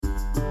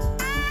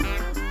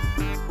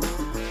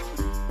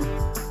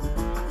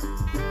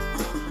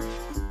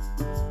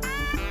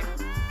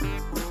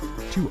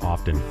Too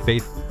often,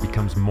 faith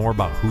becomes more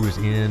about who is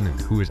in and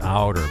who is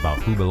out, or about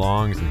who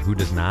belongs and who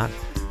does not.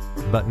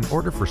 But in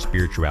order for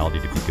spirituality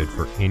to be good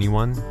for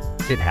anyone,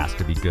 it has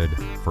to be good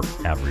for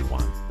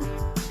everyone.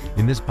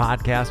 In this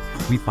podcast,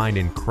 we find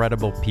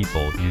incredible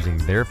people using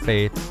their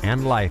faith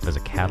and life as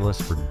a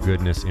catalyst for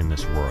goodness in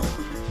this world.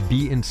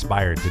 Be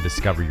inspired to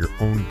discover your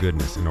own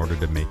goodness in order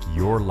to make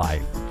your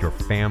life, your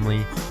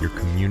family, your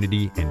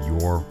community, and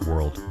your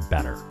world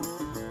better.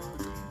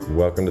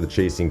 Welcome to the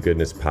Chasing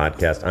Goodness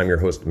podcast. I'm your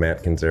host,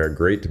 Matt Kinzera.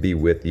 Great to be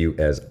with you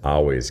as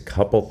always.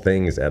 Couple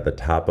things at the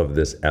top of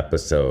this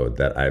episode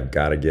that I've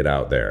got to get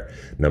out there.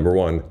 Number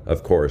one,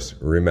 of course,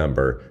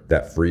 remember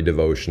that free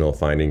devotional,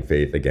 Finding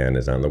Faith, again,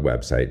 is on the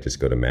website.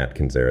 Just go to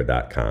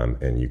mattkinzera.com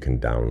and you can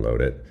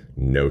download it.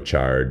 No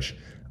charge.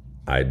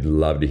 I'd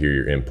love to hear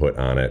your input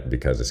on it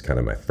because it's kind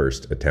of my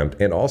first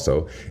attempt. And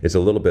also, it's a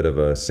little bit of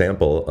a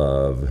sample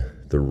of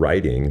the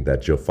writing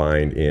that you'll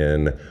find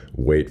in,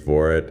 wait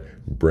for it,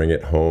 Bring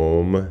It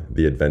Home,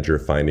 The Adventure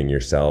of Finding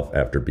Yourself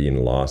After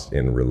Being Lost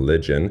in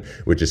Religion,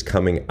 which is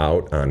coming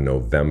out on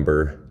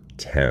November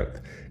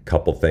 10th.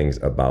 Couple things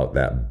about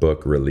that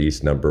book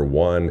release. Number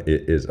one,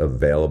 it is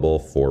available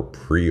for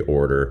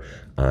pre-order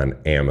on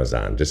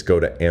Amazon. Just go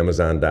to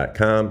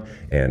amazon.com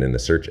and in the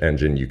search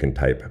engine you can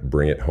type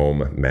Bring It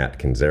Home Matt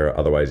Kinzera.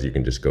 Otherwise you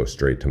can just go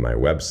straight to my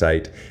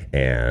website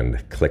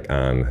and click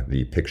on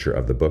the picture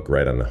of the book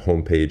right on the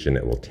homepage and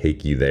it will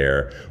take you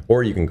there.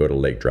 Or you can go to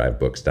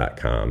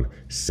lakedrivebooks.com,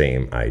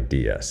 same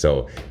idea.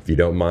 So if you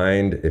don't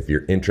mind, if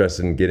you're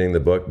interested in getting the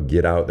book,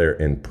 get out there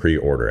and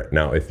pre-order it.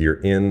 Now if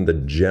you're in the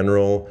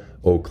general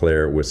Eau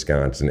Claire,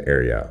 Wisconsin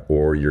area,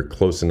 or you're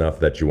close enough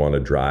that you want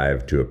to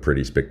drive to a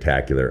pretty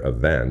spectacular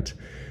event,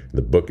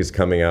 the book is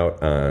coming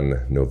out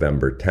on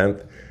November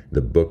 10th.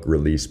 The book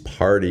release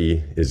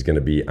party is going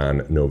to be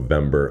on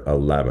November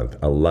 11th,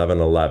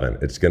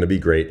 11/11. It's going to be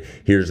great.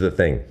 Here's the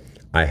thing.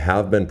 I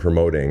have been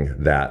promoting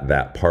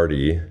that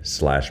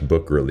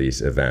party/book release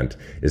event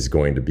is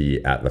going to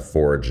be at the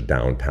Forge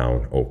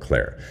downtown Eau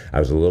Claire. I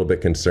was a little bit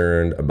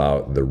concerned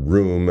about the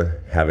room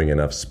having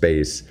enough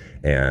space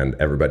and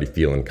everybody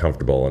feeling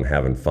comfortable and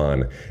having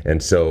fun.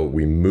 And so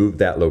we moved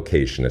that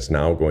location. It's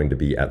now going to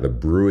be at the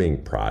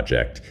Brewing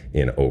Project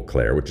in Eau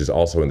Claire, which is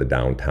also in the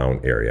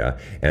downtown area.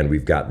 And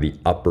we've got the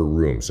upper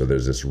room. So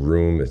there's this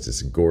room, it's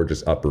this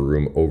gorgeous upper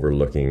room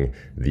overlooking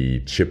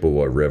the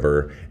Chippewa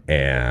River,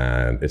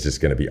 and it's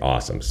just gonna be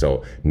awesome.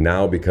 So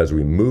now because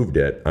we moved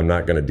it, I'm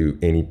not gonna do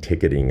any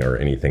ticketing or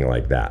anything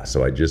like that.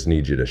 So I just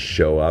need you to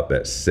show up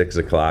at 6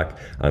 o'clock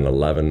on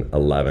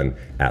 11/11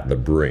 at the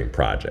Brewing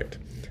Project.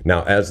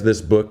 Now, as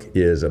this book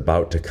is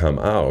about to come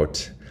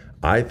out,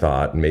 I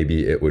thought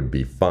maybe it would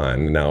be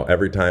fun. Now,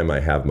 every time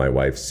I have my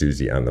wife,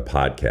 Susie, on the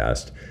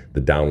podcast,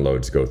 the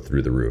downloads go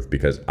through the roof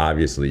because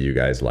obviously you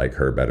guys like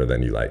her better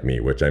than you like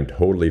me, which I'm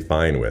totally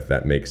fine with.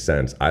 That makes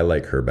sense. I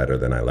like her better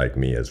than I like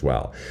me as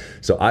well.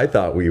 So I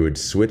thought we would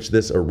switch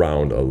this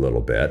around a little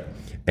bit.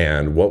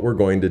 And what we're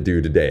going to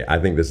do today, I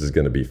think this is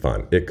going to be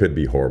fun. It could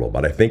be horrible,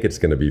 but I think it's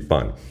going to be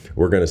fun.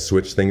 We're going to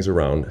switch things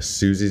around.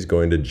 Susie's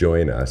going to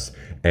join us,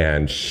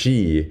 and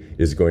she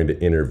is going to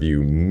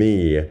interview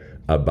me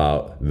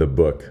about the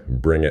book,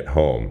 Bring It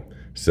Home.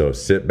 So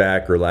sit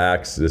back,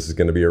 relax. This is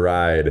going to be a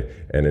ride,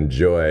 and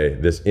enjoy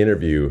this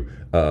interview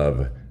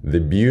of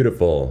the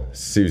beautiful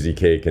Susie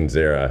K.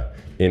 Kinzera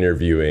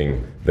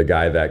interviewing the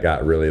guy that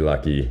got really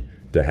lucky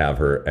to have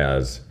her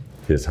as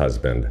his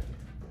husband.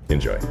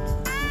 Enjoy.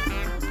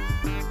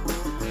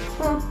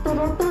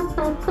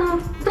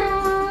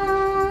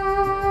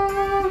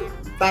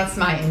 That's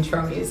my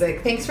intro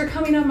music. Thanks for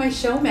coming on my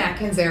show, Matt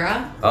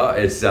Kinzera. Oh,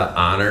 it's an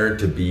honor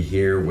to be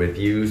here with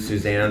you,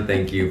 Suzanne.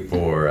 Thank you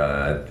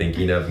for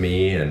thinking of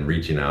me and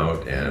reaching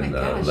out and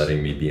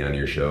letting me be on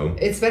your show.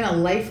 It's been a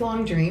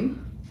lifelong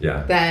dream.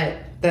 Yeah.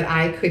 That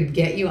I could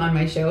get you on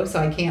my show, so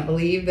I can't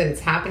believe that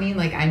it's happening.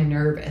 Like, I'm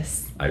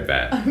nervous. I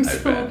bet.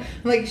 I'm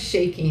like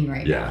shaking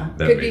right now.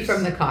 Could be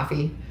from the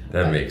coffee.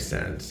 That makes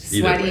sense.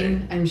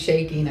 Sweating, I'm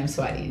shaking, I'm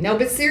sweating. No,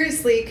 but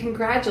seriously,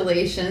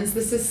 congratulations.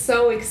 This is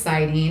so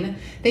exciting.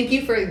 Thank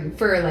you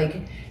for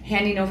like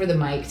handing over the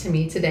mic to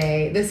me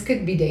today. This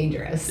could be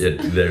dangerous.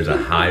 There's a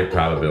high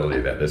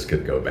probability that this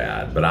could go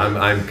bad, but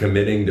I'm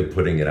committing to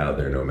putting it out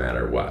there no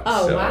matter what.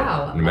 Oh, so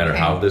wow. No matter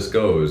how this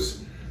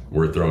goes,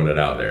 we're throwing it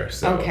out there.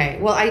 So. Okay.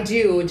 Well, I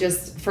do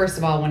just first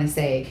of all want to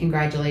say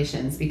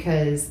congratulations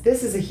because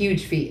this is a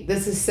huge feat.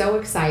 This is so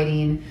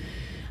exciting.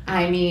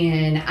 I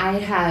mean, I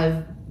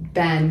have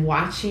been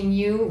watching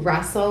you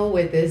wrestle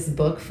with this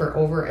book for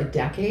over a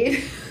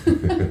decade.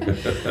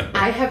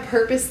 I have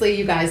purposely,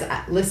 you guys,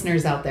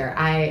 listeners out there,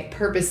 I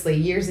purposely,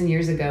 years and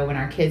years ago when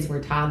our kids were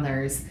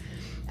toddlers,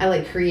 I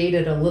like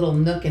created a little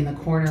nook in the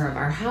corner of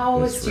our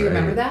house. That's do you right.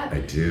 remember that? I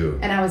do.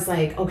 And I was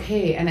like,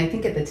 okay. And I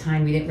think at the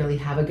time we didn't really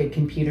have a good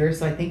computer.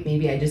 So I think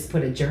maybe I just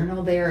put a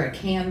journal there, a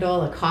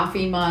candle, a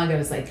coffee mug. I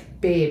was like,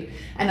 babe.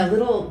 And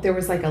there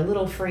was like a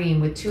little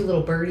frame with 2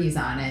 little birdies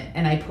on it.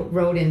 And I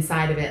wrote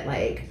inside of it,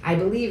 like, I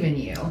believe in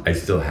you. I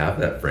still have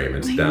that frame.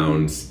 It's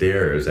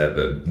downstairs at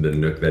the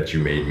nook that you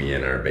made me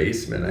in our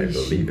basement. I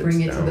believe it's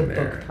bring it down to the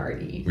there. book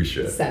party. We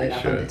should. Set it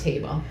up on the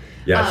table.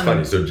 Yeah, it's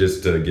funny. So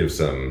just to give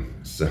some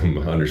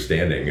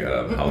understanding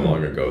of how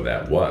long ago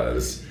that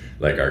was,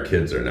 like our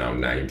kids are now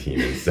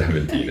 19 and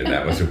 17, and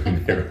that was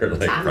when they were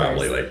like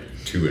probably like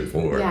 2 and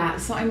 4. Yeah,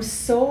 so I'm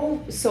so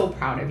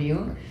proud of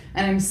you,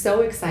 and I'm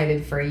so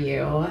excited for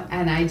you,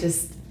 and I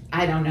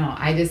don't know.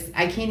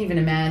 I can't even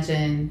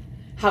imagine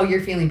how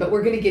you're feeling, but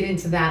we're going to get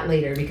into that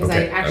later because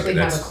I actually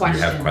have a question.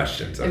 You have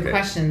questions. Okay. I have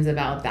questions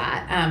about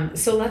that.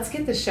 So let's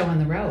get the show on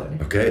the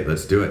road. Okay,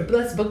 let's do it.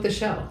 Let's book the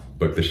show.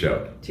 Book the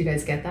show. Do you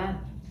guys get that?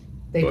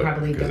 They Book,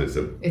 probably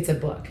don't. It's a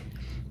book.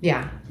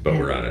 Yeah. But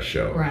we're on a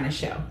show. We're on a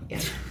show. Yeah.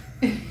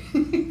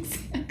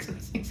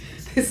 Exactly.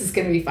 This is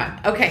going to be fun.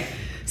 Okay.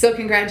 So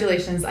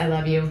congratulations. I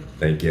love you.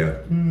 Thank you.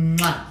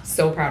 Mwah.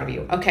 So proud of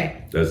you.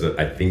 Okay.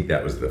 I think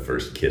that was the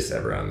first kiss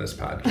ever on this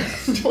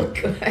podcast. Well,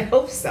 good. I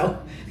hope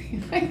so.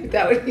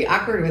 That would be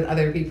awkward with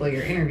other people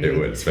you're interviewing. It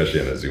would,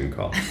 especially on a Zoom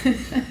call.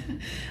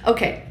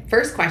 Okay.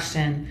 First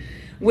question.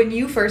 When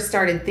you first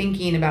started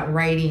thinking about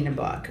writing a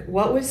book,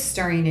 what was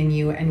stirring in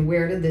you and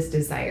where did this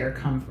desire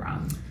come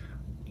from?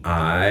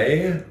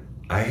 I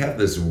have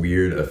this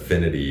weird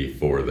affinity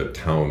for the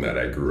town that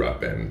I grew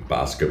up in,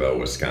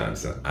 Boscoville,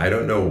 Wisconsin. I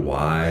don't know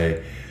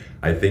why.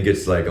 I think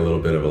it's like a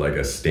little bit of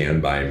a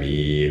Stand By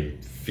Me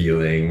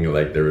feeling.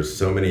 Like there was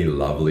so many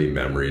lovely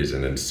memories,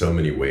 and in so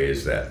many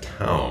ways that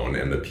town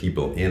and the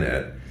people in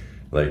it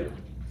like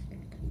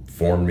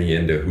formed me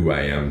into who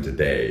I am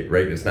today,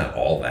 right? It's not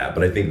all that,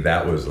 but I think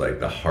that was like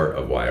the heart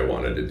of why I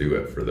wanted to do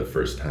it for the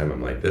first time.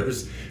 I'm like, there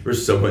was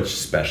so much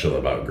special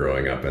about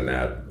growing up in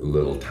that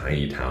little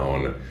tiny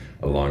town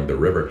along the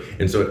river.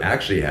 And so it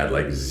actually had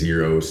like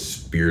zero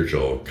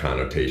spiritual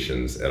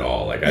connotations at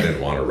all. Like I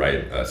didn't want to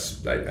write I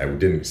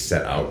didn't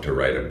set out to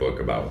write a book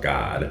about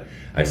God.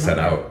 I set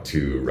out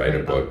to write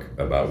a book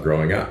about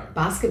growing up.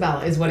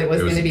 Boscoville is what it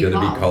was going to be called. It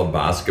was going to be called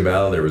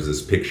Boscoville. There was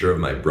this picture of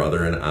my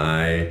brother and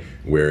I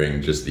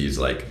wearing just these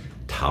like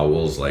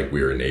towels like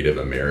we were Native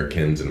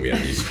Americans, and we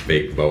had these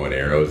fake bow and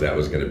arrows. That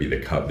was going to be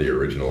the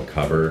original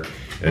cover.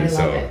 And I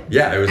love it.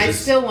 Yeah, it was. I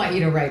still want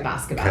you to write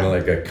Boscoville. Kind of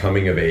like a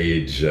coming of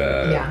age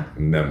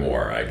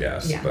memoir, I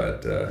guess. Yeah.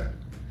 But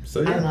so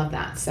yeah. I love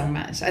that so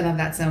much. I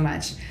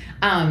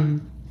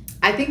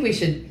think we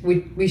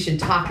should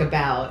talk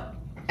about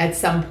at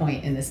some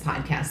point in this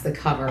podcast the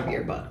cover of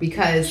your book,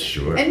 because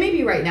and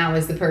maybe right now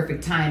is the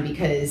perfect time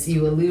because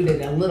you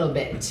alluded a little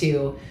bit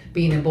to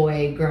being a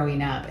boy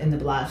growing up in the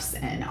Bluffs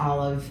and all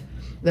of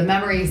the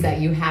memories that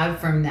you have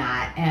from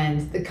that,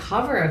 and the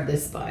cover of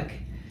this book.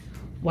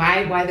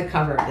 Why the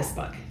cover of this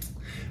book?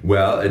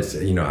 Well, it's,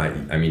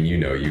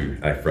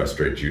 I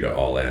frustrate you to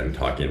all end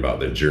talking about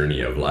the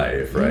journey of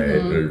life, right?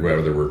 Mm-hmm.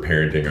 Whether we're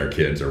parenting our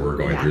kids or we're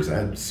going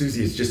through,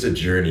 Susie, it's just a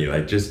journey.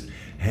 Like, just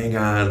hang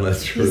on,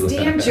 let's relax. These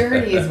damn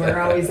journeys we're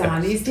always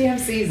on, these damn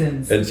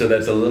seasons. And so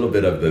that's a little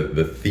bit of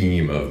the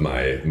theme of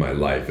my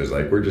life is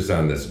like, we're just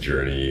on this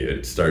journey.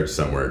 It starts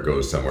somewhere, it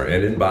goes somewhere.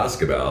 And in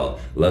Boscoville,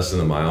 less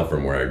than a mile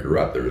from where I grew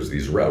up, there was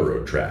these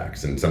railroad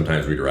tracks. And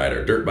sometimes we'd ride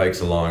our dirt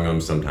bikes along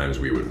them. Sometimes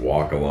we would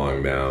walk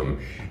along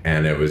them.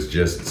 And it was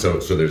just, so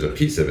there's a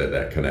piece of it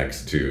that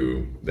connects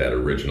to that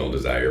original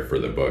desire for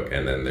the book.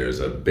 And then there's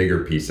a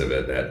bigger piece of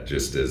it that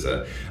just is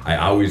I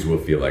always will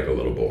feel like a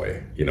little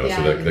boy,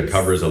 so the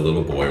cover is a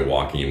little boy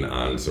walking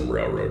on some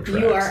railroad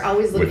tracks. You are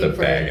always looking with a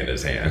bag in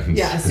his hands.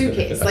 Yeah, a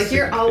suitcase. Like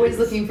you're always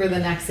looking for the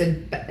next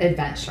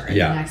adventure, the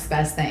next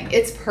best thing.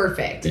 It's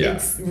perfect. Yeah.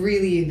 It's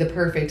really the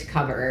perfect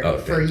cover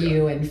for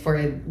you and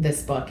for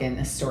this book and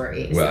this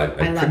story. Well,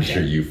 so I'm pretty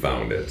sure you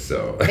found it,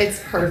 so.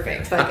 It's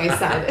perfect, like I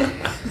said.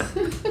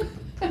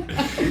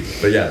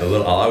 But yeah,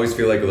 I'll always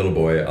feel like a little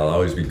boy. I'll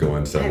always be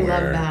going somewhere.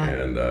 I love that.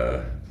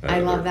 And I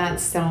love that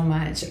so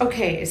much.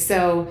 Okay,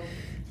 so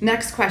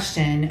next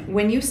question.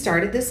 When you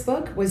started this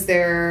book, was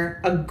there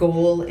a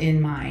goal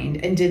in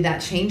mind? And did that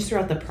change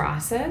throughout the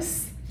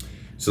process?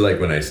 So like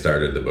when I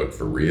started the book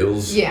for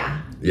reals?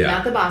 Yeah.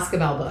 Not the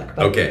Boscoville book,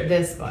 but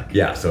this book.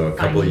 Yeah, so a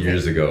couple of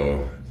years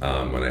ago,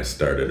 when I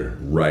started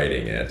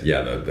writing it,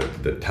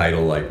 the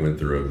title like went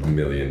through a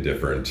million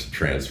different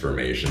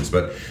transformations.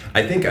 But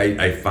I think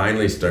I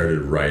finally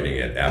started writing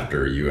it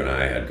after you and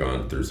I had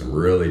gone through some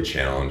really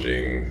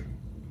challenging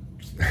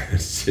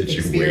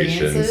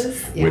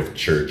situations with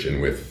church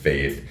and with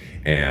faith.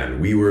 And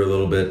we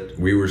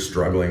were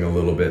struggling a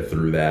little bit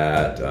through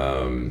that.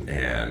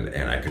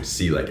 And I could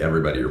see like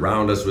everybody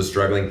around us was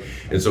struggling.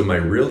 And so my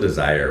real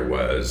desire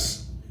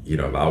was,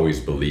 I've always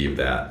believed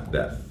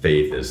that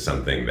faith is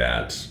something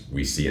that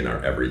we see in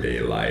our everyday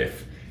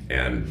life.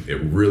 And it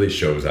really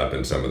shows up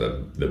in some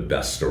of the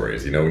best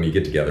stories. When you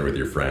get together with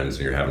your friends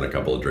and you're having a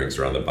couple of drinks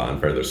around the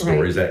bonfire, there's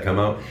stories that come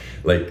out.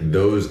 Like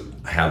those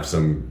have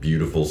some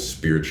beautiful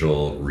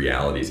spiritual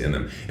realities in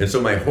them. And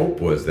so my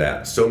hope was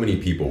that so many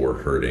people were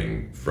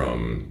hurting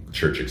from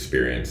church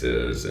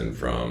experiences and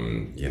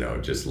from,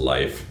 just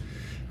life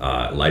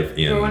life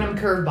in throwing them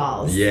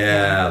curveballs.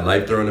 Yeah,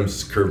 life throwing them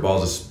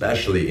curveballs,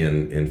 especially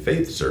in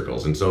faith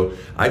circles. And so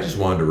I just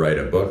wanted to write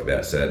a book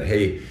that said,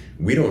 hey,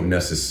 we don't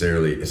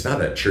necessarily, it's not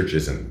that church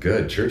isn't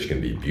good. Church can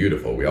be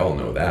beautiful. We all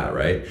know that,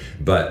 right?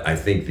 But I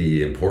think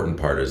the important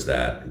part is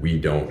that we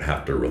don't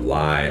have to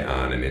rely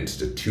on an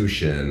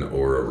institution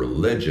or a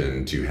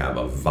religion to have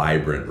a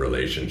vibrant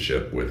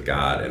relationship with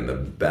God. And the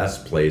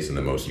best place and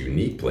the most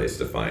unique place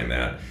to find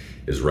that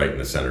is right in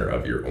the center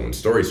of your own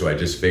story. So I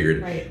just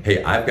figured,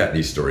 hey, I've got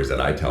these stories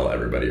that I tell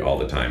everybody all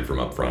the time from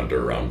up front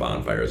or around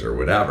bonfires or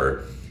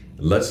whatever.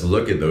 Let's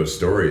look at those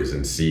stories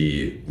and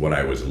see what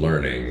I was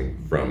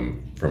learning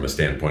from a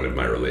standpoint of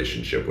my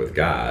relationship with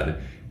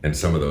God. And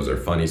some of those are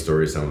funny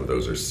stories, some of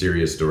those are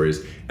serious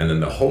stories. And then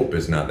the hope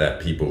is not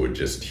that people would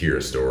just hear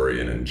a story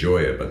and enjoy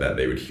it, but that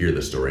they would hear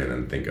the story and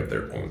then think of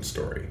their own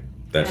story.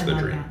 That's the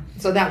dream.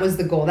 That. So that was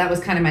the goal. That was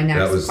kind of my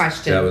next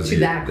question to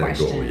that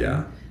question. Goal,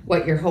 yeah.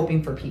 What you're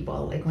hoping for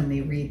people, like when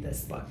they read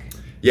this book.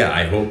 Yeah,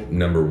 I hope,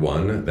 number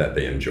one, that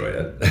they enjoy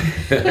it.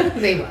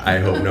 They will. I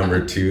hope,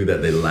 number two,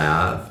 that they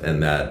laugh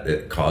and that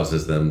it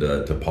causes them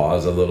to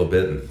pause a little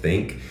bit and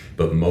think.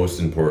 But most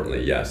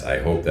importantly, yes, I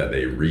hope that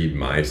they read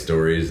my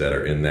stories that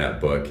are in that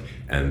book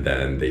and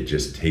then they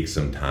just take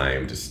some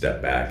time to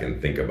step back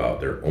and think about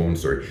their own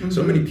story. Mm-hmm.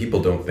 So many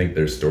people don't think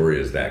their story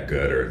is that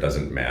good or it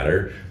doesn't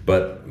matter.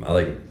 But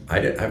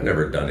I've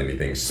never done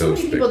anything so many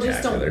spectacular. People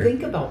just don't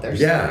think about their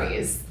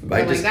stories.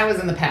 Like that was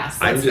in the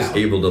past. I'm just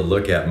able to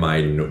look at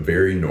my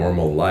very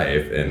normal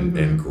life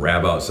and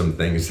grab out some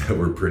things that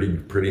were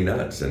pretty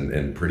nuts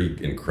and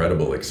pretty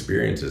incredible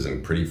experiences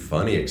and pretty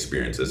funny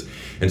experiences.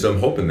 And so I'm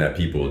hoping that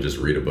people will just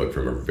read a book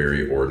from a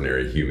very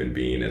ordinary human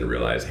being and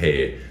realize,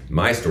 hey,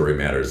 my story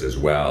matters as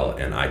well,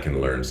 and I can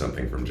learn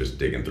something from just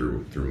digging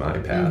through my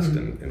past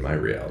and my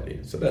reality.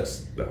 So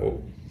that's the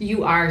hope.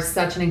 You are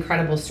such an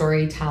incredible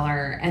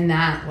storyteller, and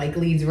that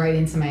leads right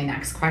into my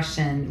next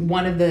question.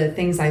 One of the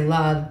things I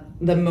love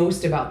the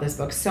most about this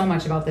book, so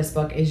much about this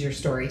book, is your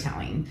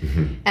storytelling.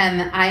 Mm-hmm.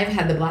 And I have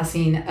had the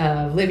blessing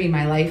of living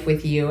my life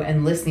with you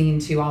and listening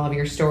to all of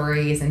your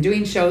stories and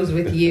doing shows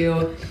with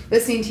you,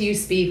 listening to you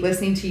speak,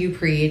 listening to you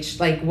preach,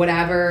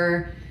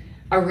 whatever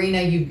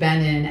arena you've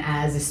been in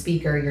as a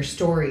speaker, your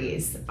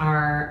stories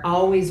are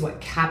always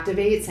what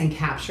captivates and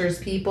captures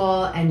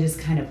people and just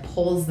kind of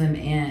pulls them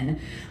in.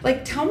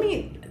 Tell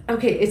me,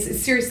 okay,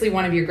 it's seriously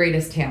one of your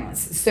greatest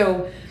talents.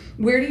 So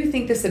where do you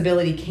think this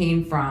ability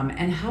came from,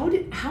 and how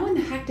in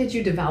the heck did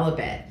you develop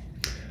it?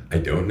 I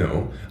don't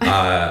know.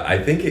 I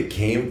think it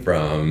came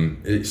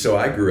from, so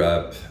I grew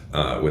up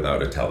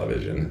without a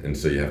television, and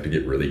so you have to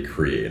get really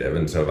creative.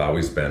 And so I've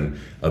always been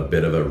a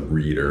bit of a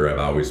reader. I've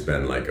always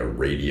been like a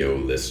radio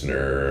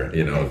listener,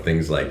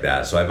 things like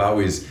that. So I've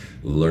always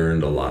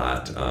learned a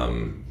lot,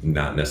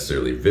 not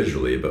necessarily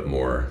visually, but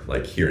more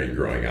like hearing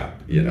growing up,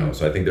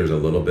 So I think there's a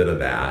little bit of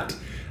that.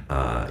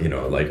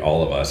 Like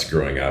all of us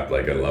growing up,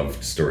 I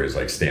love stories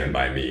like Stand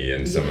By Me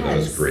and some of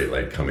those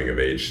great coming of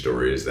age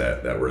stories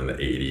that were in the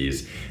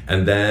 80s.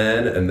 And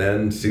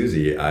then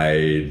Susie,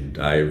 I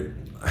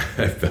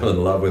fell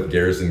in love with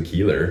Garrison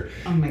Keillor,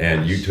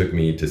 and you took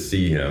me to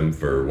see him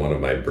for one of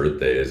my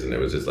birthdays, and it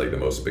was just the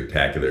most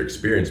spectacular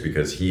experience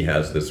because he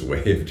has this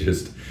way of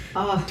just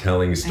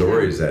telling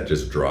stories that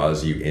just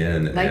draws you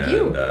in. And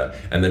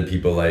then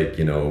people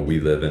we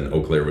live in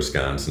Eau Claire,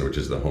 Wisconsin, which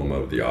is the home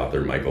of the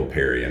author Michael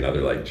Perry,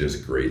 another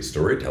just great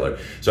storyteller.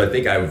 So I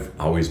think I've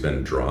always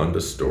been drawn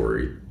to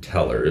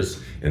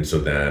storytellers, and so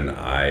then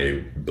I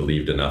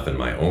believed enough in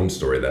my own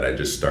story that I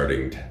just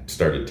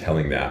started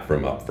telling that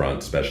from up front,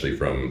 especially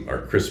from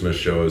our Christmas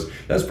shows.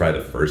 That's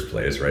probably the first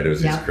place, right? It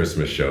was these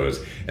Christmas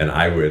shows, and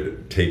I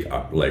would take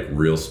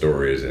real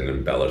stories and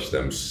embellish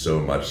them so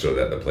much so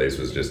that the place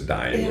was just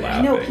dying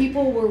laughing. I know,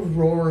 people were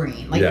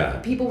roaring.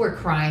 People were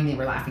crying, they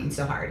were laughing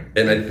so hard.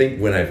 And I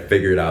think when I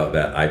figured out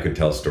that I could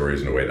tell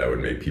stories in a way that would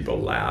make people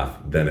laugh,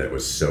 then it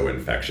was so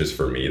infectious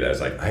for me that I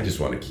was I just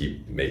want to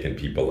keep making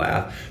people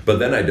laugh. But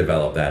then I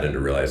developed that into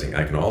realizing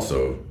I can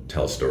also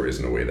tell stories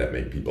in a way that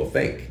make people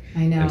think.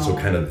 I know. And so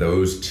kind of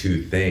those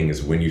two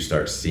things, when you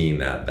start seeing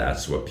that,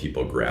 that's what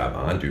people grab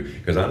onto.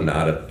 Because I'm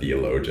not a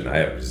theologian. I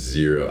have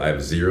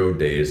 0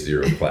 days,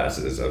 0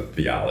 classes of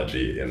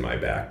theology in my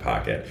back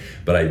pocket.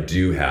 But I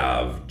do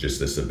have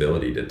just this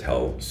ability to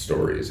tell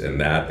stories.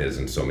 And that is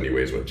in so many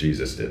ways what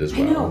Jesus did as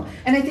well. I know.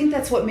 And I think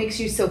that's what makes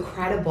you so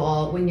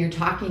credible when you're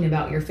talking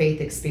about your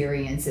faith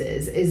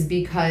experiences, is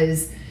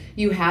because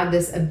you have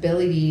this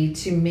ability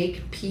to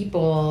make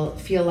people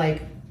feel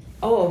like,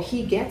 oh,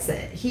 he gets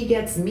it. He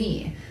gets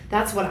me.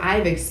 That's what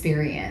I've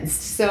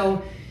experienced.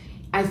 So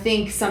I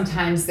think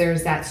sometimes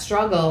there's that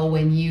struggle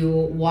when you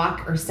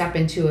walk or step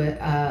into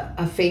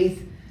a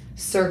faith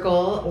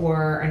circle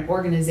or an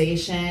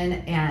organization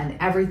and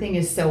everything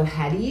is so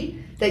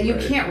heady that you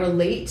can't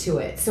relate to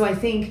it. So I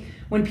think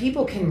when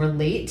people can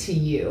relate to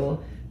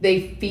you,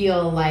 they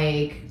feel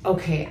like,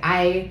 okay,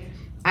 I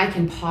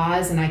can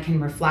pause and I can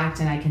reflect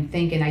and I can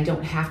think, and I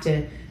don't have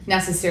to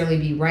necessarily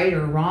be right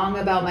or wrong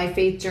about my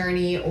faith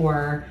journey,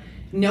 or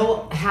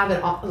have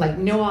it all, like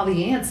know all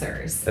the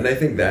answers. And I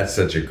think that's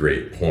such a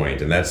great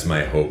point, and that's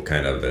my hope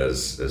kind of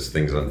as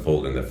things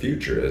unfold in the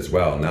future as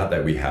well. Not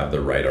that we have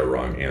the right or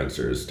wrong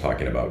answers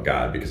talking about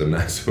God, because I'm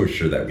not so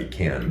sure that we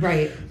can.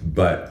 Right.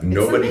 But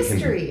nobody it's a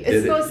mystery. can.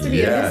 It's supposed to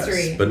be a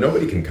mystery. But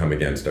nobody can come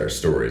against our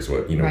stories.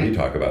 What we Right.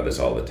 talk about this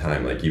all the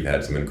time. Like, you've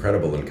had some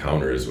incredible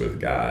encounters with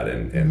God,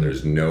 and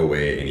there's no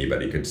way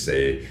anybody could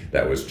say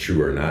that was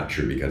true or not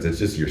true, because it's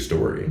just your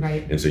story.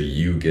 Right. And so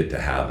you get to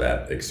have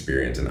that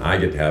experience, and I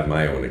get to have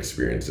my own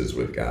experiences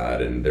with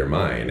God, and they're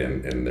mine,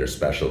 and they're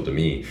special to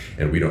me,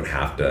 and we don't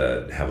have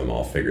to have them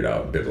all figured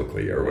out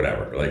biblically or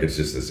whatever. Like, it's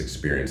just this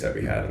experience that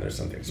we had, and there's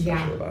something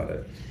special about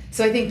it.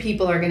 So I think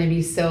people are going to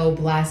be so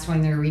blessed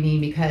when they're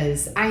reading,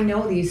 because I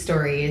know these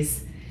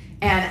stories,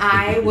 and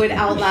I would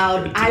out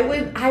loud, I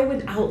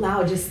would out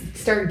loud just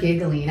start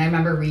giggling. I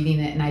remember reading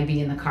it, and I'd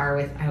be in the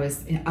car I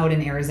was out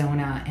in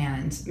Arizona,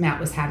 and Matt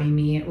was having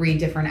me read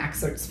different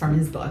excerpts from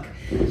his book,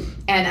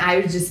 and I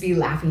would just be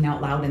laughing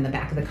out loud in the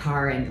back of the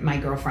car, and my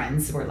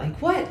girlfriends were like,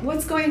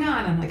 what's going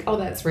on? I'm like, oh,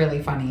 that's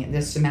really funny. And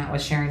this Matt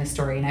was sharing a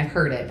story, and I've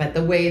heard it, but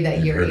the way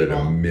that you're heard able, it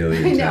a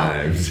million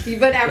times.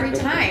 But every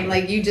time,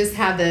 like, you just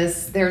have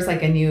there's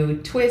like a new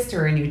twist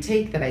or a new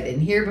take that I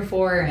didn't hear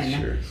before,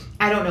 and Sure.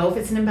 I don't know if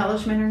it's an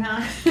embellishment or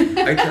not.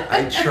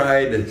 I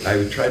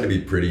would try to be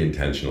pretty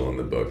intentional in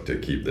the book to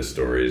keep the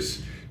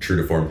stories true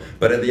to form,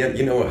 but at the end,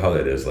 you know how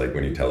that is, like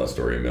when you tell a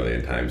story a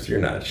million times, you're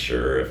not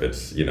sure if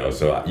it's,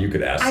 so you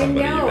could ask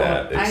somebody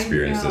that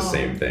experienced the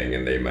same thing,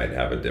 and they might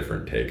have a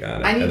different take on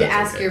it. I need to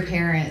ask your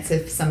parents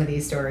if some of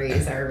these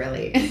stories are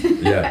really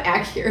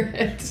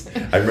accurate.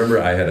 I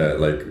remember I had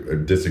a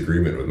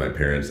disagreement with my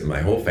parents and my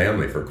whole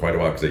family for quite a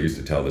while, because I used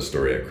to tell the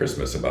story at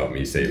Christmas about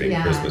me saving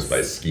Christmas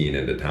by skiing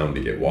into town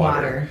to get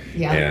water.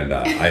 Yeah. And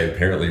I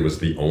apparently was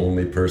the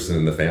only person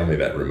in the family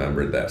that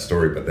remembered that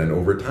story. But then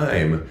over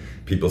time,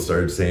 people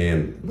started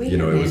saying,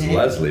 it was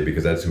Leslie,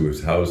 because that's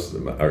whose house,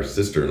 our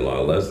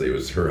sister-in-law, Leslie, it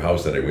was her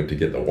house that I went to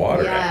get the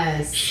water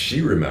at.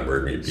 She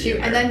remembered me being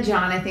there. And then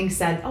John, I think,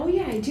 said, oh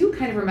yeah, I do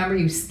kind of remember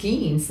you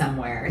skiing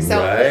somewhere. So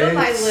right? little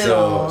by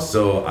little.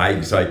 So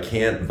I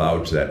can't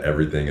vouch that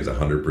everything is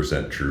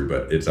 100% true,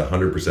 but it's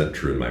 100%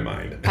 true in my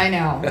mind. I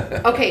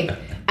know. Okay.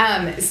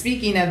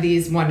 Speaking of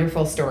these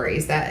wonderful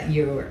stories that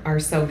you are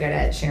so good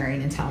at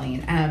sharing and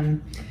telling,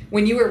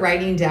 when you were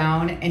writing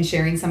down and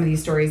sharing some of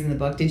these stories in the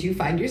book, did you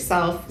find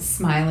yourself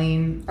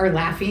smiling or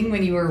laughing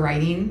when you were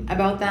writing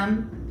about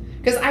them?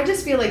 Because I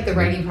just feel like the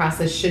writing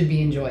process should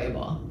be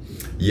enjoyable.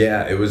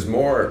 Yeah, it was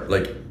more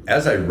like,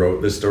 as I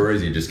wrote the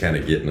stories, you just kind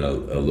of get in a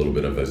little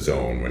bit of a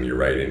zone when you're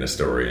writing a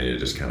story, and you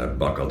just kind of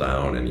buckle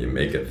down and you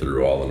make it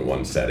through all in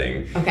one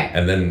setting. Okay.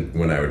 And then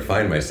when I would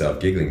find myself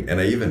giggling, and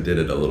I even did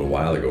it a little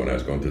while ago when I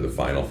was going through the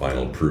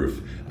final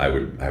proof, I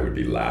would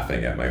be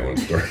laughing at my own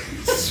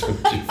stories,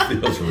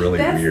 which feels really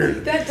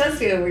weird. That does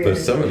feel weird. But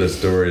some of the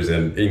stories,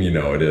 and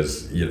it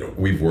is,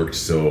 we've worked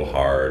so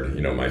hard,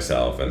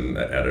 myself and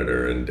the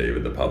editor and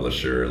David, the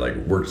publisher,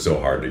 worked so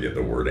hard to get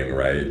the wording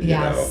right,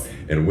 Yes.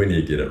 And when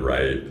you get it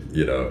right,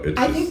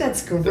 I think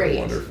that's great.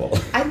 Wonderful.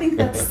 I think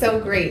that's so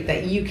great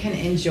that you can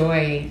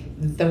enjoy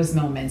those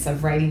moments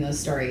of writing those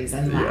stories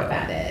and laugh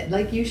at it.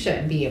 Like, you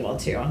should be able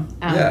to.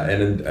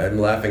 And I'm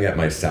laughing at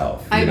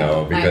myself,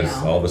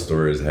 because all the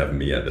stories have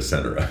me at the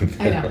center of them.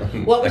 I know.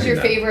 What was your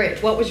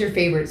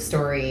favorite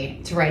story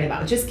to write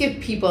about? Just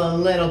give people a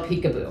little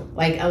peekaboo,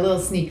 like a little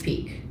sneak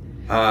peek.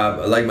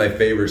 My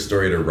favorite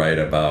story to write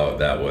about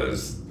that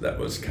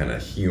was kind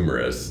of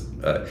humorous.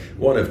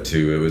 One of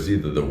two. It was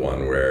either the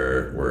one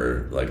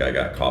where I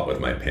got caught with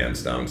my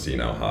pants down, seeing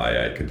how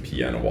high I could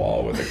pee on a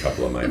wall with a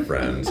couple of my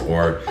friends,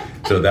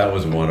 so that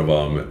was one of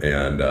them,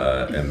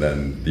 and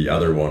then the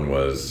other one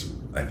was,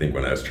 I think,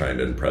 when I was trying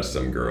to impress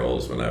some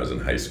girls when I was in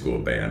high school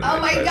band. Oh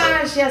my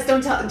gosh, yes,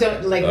 don't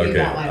leave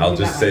that one. I'll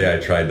just say I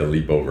tried to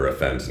leap over a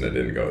fence and it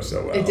didn't go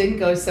so well. It didn't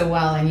go so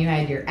well, and you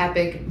had your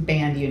epic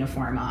band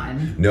uniform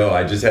on. No,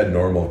 I just had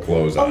normal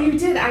clothes on. Oh, you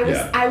did?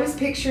 I was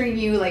picturing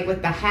you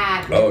with the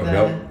hat.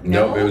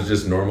 No, it was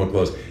just normal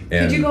clothes.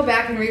 And did you go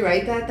back and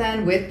rewrite that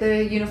then with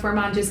the uniform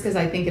on, just because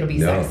I think it'll be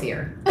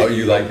sexier? Oh,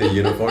 you like the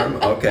uniform?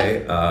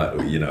 Okay.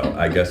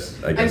 I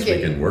guess we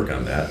can work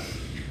on that.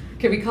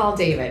 Could we call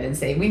David and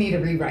say, we need to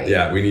rewrite?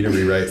 Yeah, we need to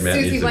rewrite. Matt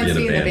Susie needs to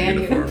be in a band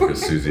uniform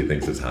because Susie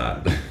thinks it's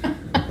hot.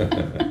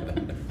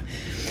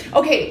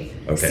 Okay,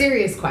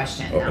 serious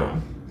question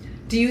now.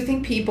 Do you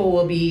think people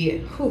will be,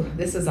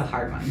 this is a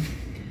hard one.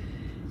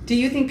 Do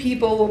you think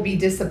people will be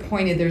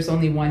disappointed there's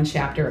only one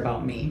chapter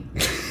about me?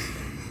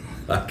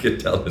 I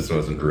could tell this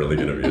wasn't really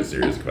going to be a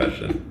serious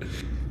question.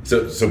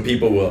 So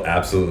people will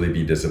absolutely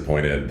be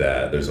disappointed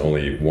that there's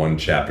only one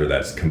chapter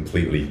that's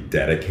completely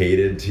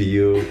dedicated to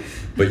you,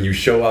 but you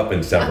show up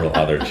in several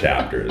other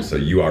chapters. So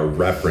you are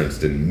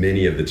referenced in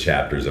many of the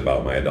chapters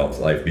about my adult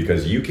life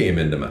because you came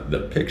into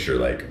the picture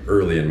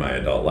early in my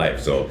adult life.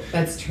 So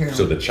that's true.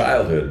 So the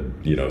childhood,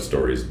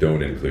 stories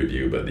don't include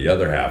you, but the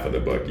other half of the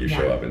book, you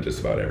show up in just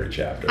about every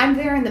chapter. I'm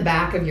there in the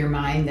back of your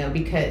mind though,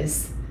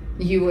 because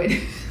you would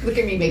look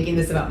at me making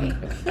this about me.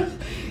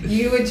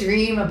 You would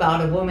dream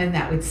about a woman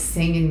that would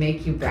sing and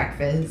make you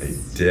breakfast.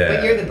 I did.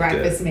 But you're the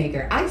breakfast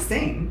maker. I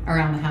sing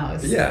around the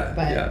house. Yeah,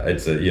 but yeah.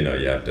 It's you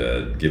have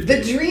to give.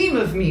 The dream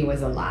of me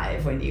was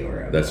alive when you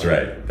were. That's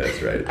right.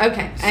 That's right.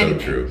 Okay. So anyway,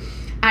 true.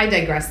 I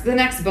digress. The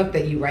next book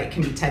that you write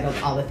can be titled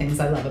 "All the Things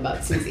I Love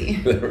About Susie."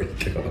 There we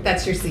go.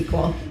 That's your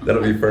sequel.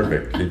 That'll be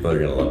perfect. People are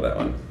gonna love that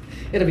one.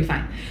 It'll be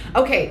fine.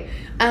 Okay.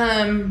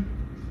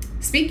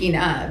 Speaking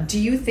of, do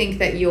you think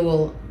that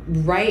you'll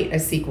write a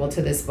sequel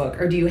to this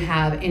book, or do you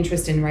have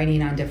interest in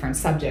writing on different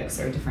subjects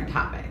or different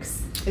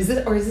topics? Is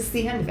this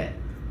the end of it?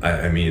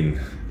 I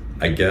mean,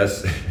 I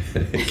guess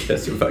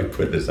if I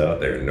put this out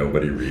there and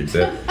nobody reads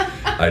it,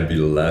 I'd be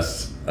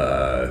less.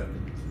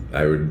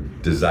 I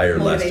would desire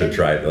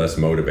less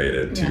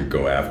motivated to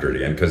go after it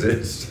again, because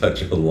it's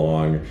such a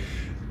long.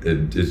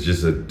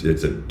 It's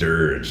a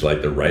dirge.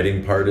 Like, the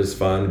writing part is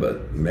fun,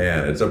 but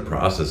man, it's a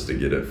process to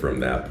get it from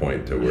that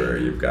point to where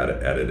you've got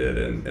it edited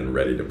and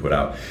ready to put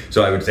out.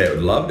 So I would say I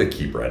would love to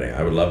keep writing.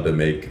 I would love to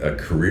make a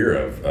career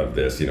of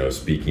this,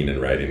 speaking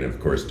and writing, and of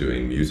course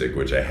doing music,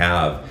 which I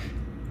have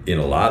in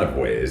a lot of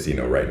ways.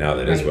 Right now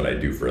that is what I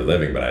do for a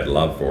living, but I'd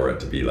love for it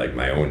to be like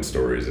my own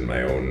stories and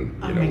my own,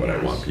 what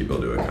I want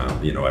people to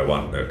accomplish, I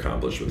want to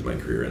accomplish with my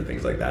career and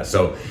things like that.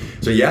 So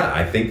yeah,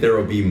 I think there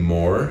will be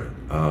more.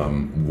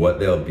 What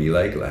they'll be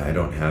like, I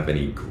don't have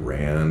any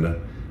grand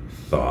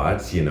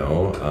thoughts,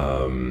 it'll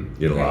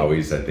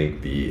always, I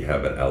think,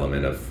 have an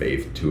element of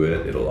faith to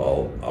it.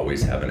 It'll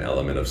always have an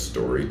element of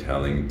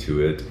storytelling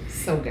to it.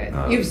 So good.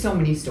 You have so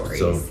many stories.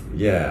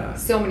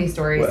 So many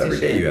stories. Well,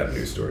 every day you have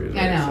new stories.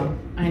 Right?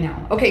 I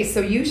know. Okay, so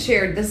you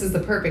shared, this is the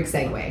perfect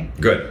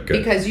segue. Good.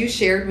 Because you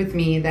shared with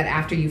me that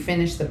after you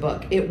finished the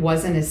book, it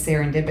wasn't as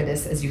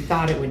serendipitous as you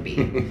thought it would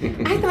be.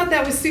 I thought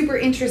that was super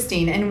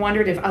interesting and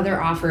wondered if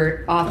other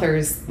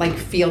authors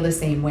feel the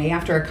same way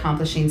after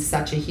accomplishing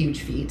such a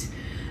huge feat.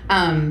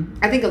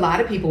 I think a lot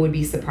of people would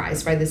be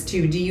surprised by this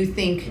too. Do you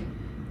think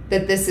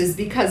that this is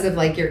because of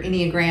your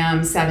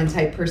Enneagram 7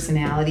 type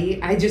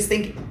personality? I just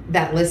think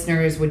that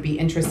listeners would be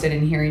interested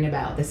in hearing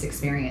about this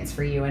experience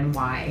for you and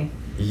why.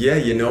 Yeah,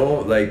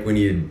 when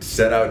you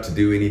set out to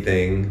do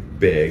anything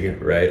big,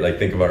 right?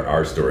 Think of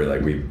our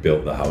story. We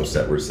built the house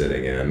that we're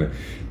sitting in.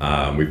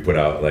 We've put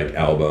out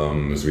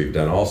albums. We've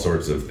done all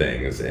sorts of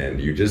things. And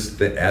you just,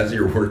 as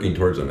you're working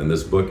towards them, and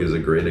this book is a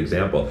great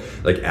example.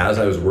 As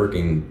I was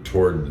working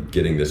toward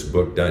getting this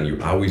book done, you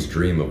always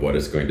dream of what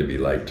it's going to be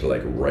like to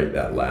write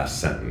that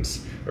last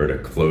sentence, or to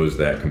close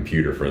that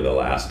computer for the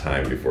last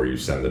time before you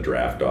send the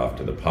draft off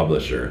to the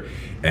publisher.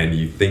 And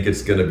you think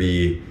it's going to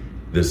be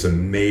this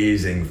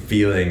amazing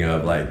feeling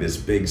of this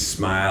big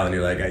smile, and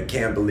you're I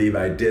can't believe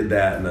I did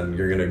that, and then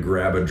you're gonna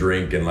grab a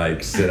drink and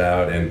sit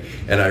out, and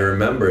I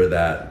remember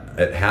that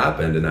it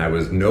happened,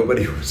 and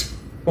nobody was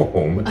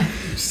home,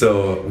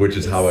 which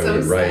is how I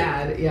would write.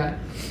 Sad, yeah.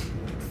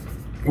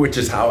 Which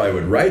is how I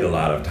would write a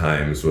lot of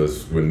times,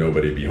 was when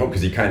nobody be home,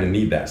 because you kind of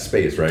need that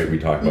space, right? We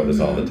talk about this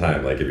all the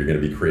time. If you're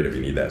going to be creative,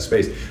 you need that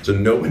space. So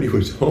nobody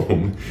was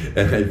home,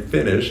 and I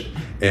finished,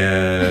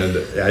 and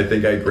I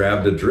think I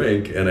grabbed a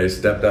drink, and I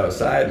stepped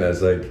outside, and I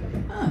was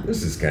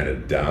this is kind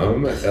of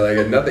dumb.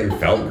 Nothing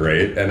felt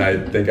great, and I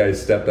think I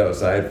stepped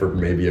outside for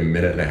maybe a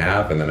minute and a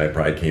half, and then I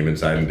probably came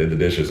inside and did the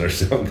dishes or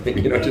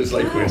something, just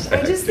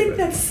I just think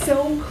that's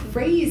so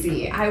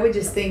crazy. I would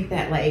just think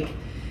that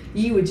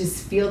you would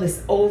just feel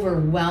this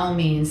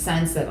overwhelming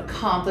sense of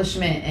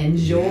accomplishment and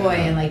joy,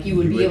 and you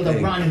would be able to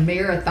run a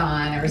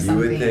marathon or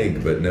something. You would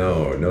think, but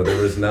no, there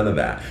was none of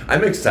that.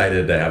 I'm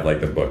excited to have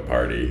the book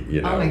party.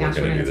 Oh my gosh,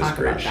 we're going to do this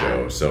great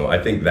show. So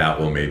I think that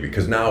will maybe,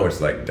 because now it's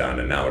done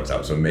and now it's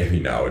out. So maybe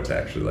now it's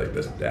actually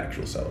this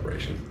actual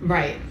celebration.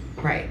 Right.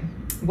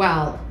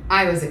 Well,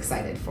 I was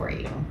excited for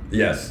you.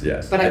 Yes.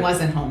 But I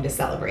wasn't home to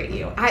celebrate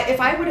you.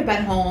 If I would have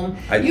been home,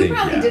 you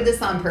probably did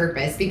this on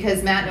purpose,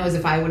 because Matt knows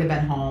if I would have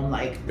been home,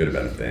 it would have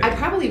been a thing. I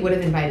probably would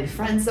have invited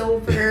friends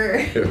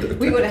over.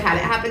 We would have had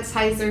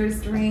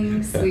appetizers,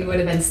 drinks. We would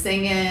have been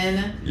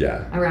singing.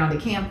 Yeah. Around a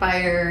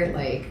campfire. It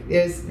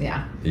was,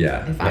 Yeah.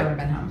 If I would have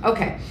been home.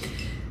 Okay.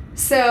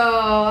 So,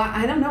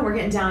 I don't know. We're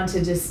getting down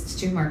to just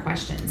 2 more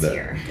questions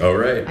here. All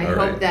right. I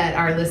hope that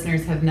our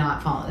listeners have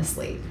not fallen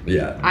asleep.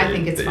 Yeah. I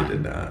think it's fun. They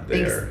did not.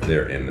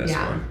 They're in this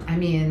one. I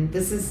mean,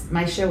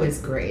 my show is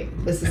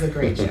great. This is a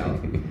great show.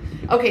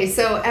 Okay,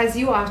 so as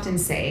you often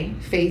say,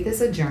 faith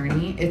is a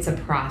journey. It's a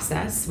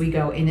process. We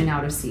go in and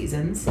out of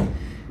seasons.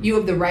 You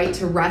have the right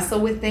to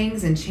wrestle with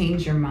things and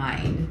change your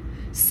mind.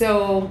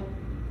 So,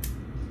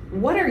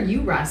 what are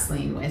you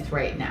wrestling with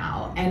right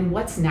now, and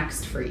what's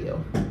next for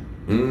you?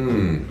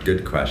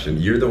 Good question.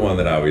 You're the one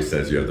that always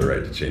says you have the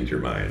right to change your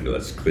mind.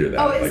 Let's clear that.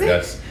 Oh, is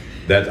it?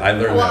 That's I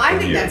learned that from you. Well, I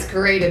think that's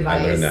great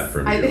advice. I learned that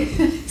from you. I think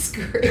that's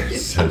great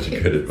advice. Such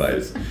good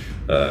advice.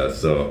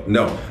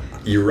 No,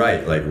 you're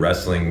right.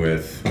 Wrestling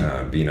with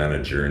being on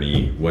a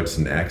journey. What's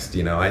next?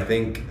 I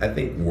think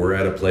we're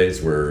at a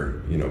place where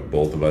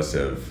both of us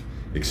have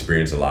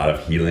experienced a lot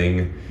of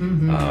healing.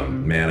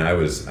 Man, I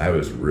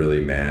was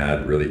really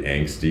mad, really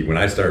angsty. When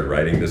I started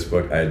writing this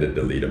book, I had to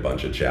delete a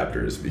bunch of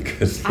chapters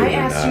because I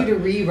asked you to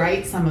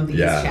rewrite some of these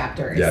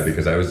chapters. Yeah,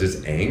 because I was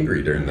just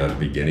angry during the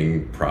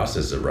beginning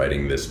process of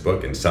writing this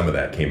book, and some of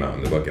that came out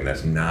in the book, and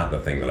that's not the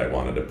thing that I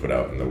wanted to put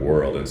out in the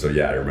world. And so,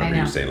 I remember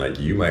you saying, like,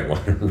 you might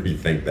want to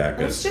rethink that.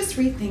 Let's just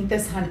rethink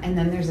this, hun. And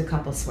then there's a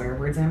couple swear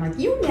words, and I'm like,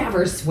 you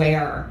never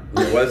swear.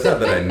 Well, it's not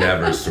that I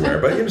never swear,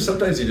 but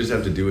sometimes you just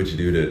have to do what you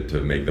do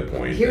to make the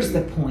point. Here's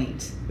the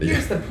point.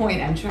 Here's the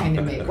point I'm trying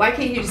to make. Why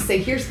can't you just say,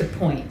 here's the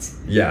point?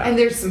 Yeah. And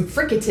there's some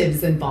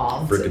fricatives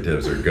involved.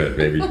 Fricatives are good.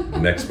 Maybe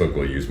next book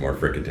we'll use more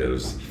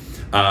fricatives.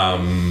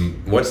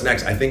 What's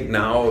next? I think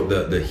now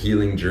the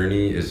healing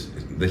journey is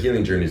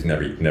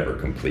never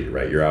complete,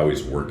 right? You're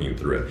always working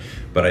through it.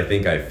 But I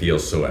think I feel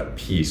so at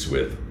peace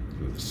with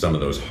some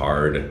of those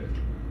hard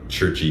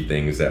churchy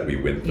things that we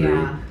went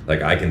through. Yeah.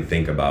 Like, I can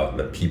think about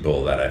the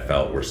people that I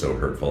felt were so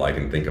hurtful. I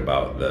can think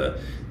about the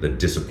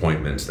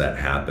disappointments that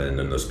happened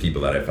and those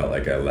people that I felt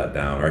like I let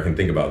down. Or I can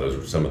think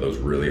about some of those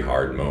really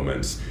hard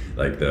moments,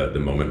 like the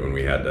moment when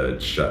we had to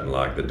shut and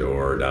lock the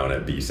door down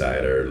at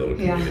B-Side, our little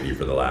community,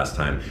 for the last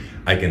time.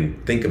 I can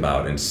think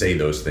about and say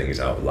those things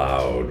out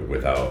loud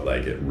without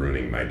like it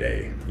ruining my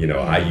day.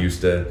 I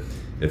used to,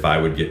 if I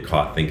would get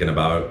caught thinking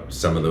about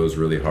some of those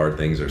really hard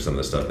things or some of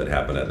the stuff that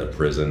happened at the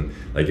prison,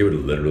 like, it would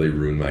literally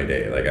ruin my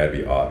day. Like, I'd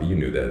be off. You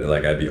knew that.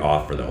 Like, I'd be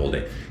off for the whole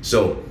day.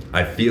 So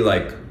I feel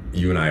like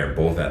you and I are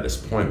both at this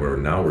point where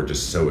now we're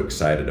just so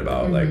excited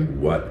about like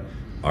what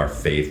our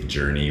faith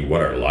journey,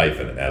 what our life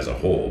as a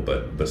whole,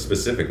 but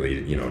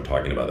specifically,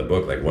 talking about the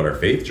book, like what our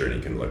faith journey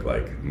can look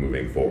like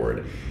moving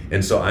forward.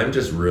 And so I'm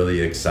just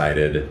really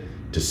excited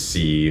to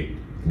see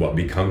what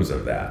becomes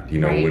of that,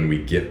 right. When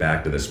we get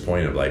back to this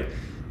point of like,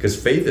 because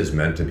faith is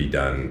meant to be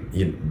done.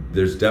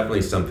 There's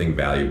definitely something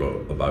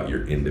valuable about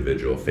your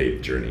individual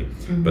faith journey,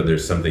 but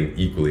there's something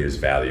equally as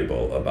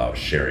valuable about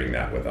sharing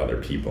that with other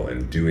people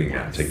and doing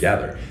that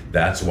together.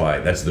 That's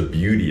the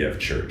beauty of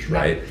church,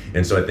 right? Yeah.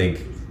 And so I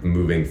think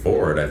moving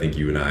forward, I think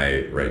you and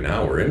I right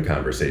now, we're in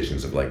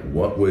conversations of like,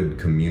 what would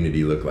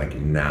community look like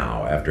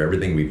now after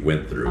everything we've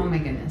went through? Oh my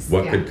goodness.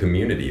 What could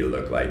community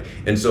look like?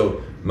 And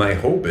so my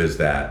hope is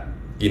that,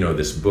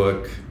 this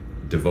book,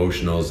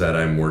 devotionals that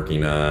I'm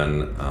working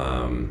on,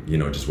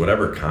 just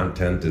whatever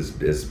content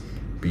is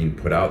being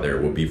put out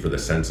there will be for the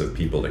sense of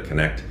people to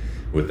connect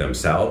with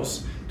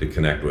themselves, to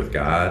connect with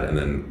God, and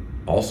then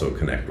also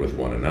connect with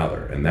one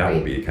another. And that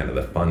will be kind of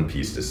the fun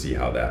piece to see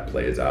how that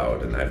plays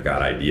out. And I've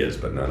got ideas,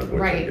 but none of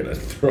which I'm going to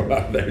throw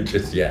out there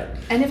just yet.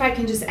 And if I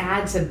can just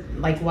add to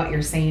like what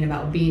you're saying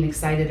about being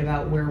excited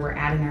about where we're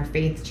at in our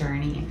faith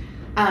journey,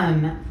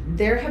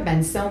 there have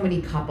been so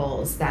many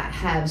couples that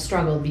have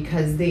struggled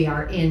because they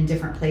are in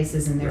different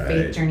places in their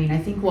faith journey. And I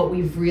think what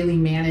we've really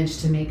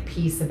managed to make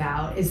peace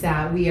about is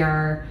that we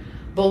are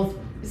both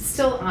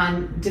still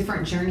on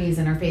different journeys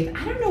in our faith.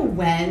 I don't know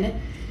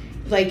when,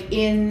 like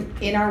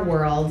in our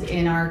world,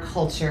 in our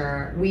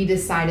culture, we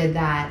decided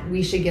that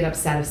we should get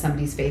upset if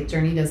somebody's faith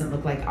journey doesn't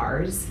look like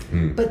ours.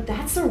 But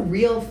that's a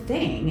real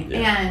thing.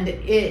 And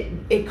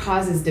it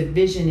causes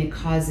division, it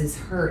causes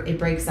hurt, it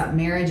breaks up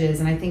marriages.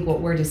 And I think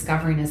what we're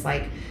discovering is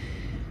like,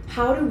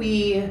 how do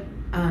we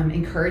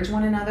encourage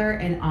one another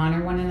and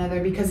honor one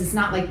another? Because it's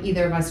not like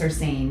either of us are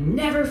saying,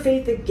 never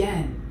faith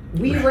again.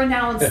 We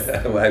renounce.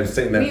 Well, I was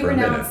saying that for a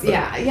minute. But...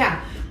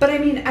 Yeah. But I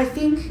mean, I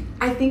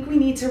think we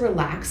need to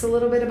relax a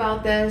little bit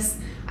about this.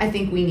 I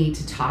think we need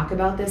to talk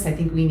about this. I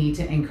think we need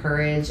to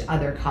encourage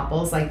other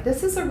couples. Like,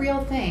 this is a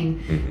real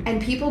thing.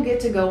 And people get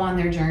to go on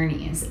their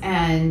journeys.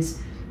 And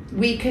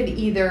we could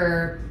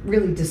either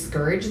really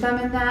discourage them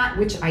in that,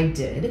 which I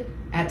did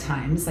at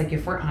times. Like,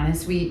 if we're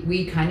honest,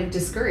 we kind of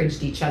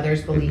discouraged each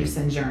other's beliefs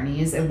and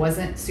journeys. It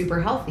wasn't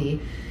super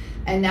healthy.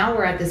 And now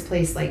we're at this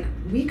place, like,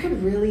 we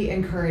could really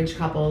encourage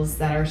couples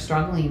that are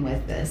struggling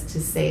with this to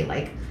say,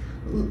 like,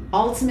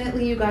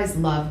 ultimately, you guys,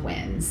 love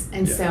wins.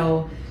 And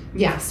so,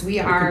 yes, we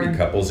are. It could be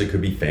couples, it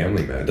could be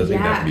family, man. It doesn't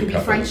even have to be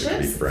couples. Friendships. It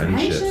could be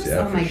friendships. Yeah,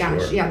 oh my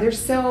gosh. Sure. Yeah, there's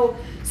so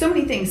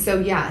many things. So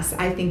yes,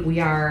 I think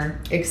we are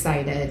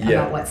excited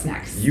about what's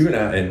next. You and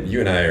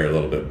I are a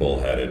little bit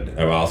bullheaded.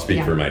 Well, I'll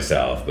speak for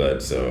myself,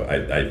 but so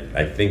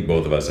I think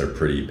both of us are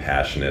pretty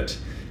passionate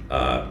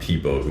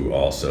people who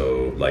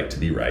also like to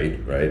be right?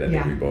 I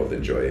think we both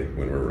enjoy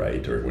when we're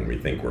right or when we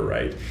think we're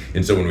right.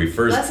 And so when we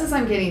first... Less as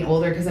I'm getting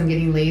older because I'm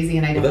getting lazy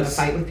and I don't want to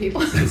fight with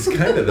people. That's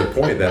kind of the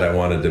point that I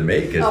wanted to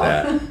make is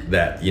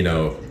that,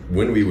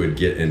 when we would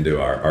get into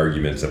our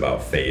arguments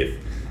about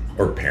faith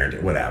or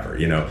parenting, whatever,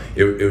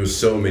 it was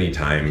so many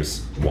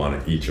times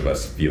each of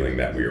us feeling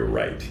that we were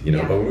right,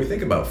 But when we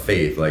think about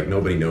faith, like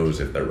nobody knows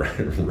if they're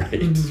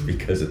right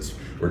because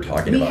we're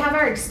talking about... We have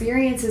our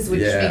experiences,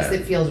 which makes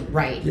it feel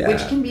right,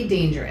 which can be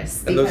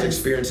dangerous. And those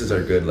experiences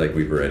are good, like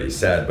we've already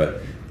said,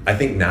 but I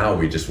think now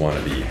we just want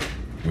to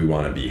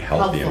be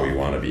healthy and we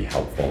want to be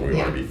helpful and we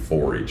want to be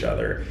for each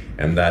other.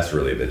 And that's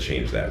really the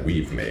change that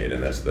we've made.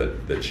 And that's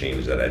the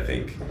change that I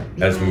think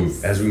as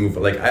we move,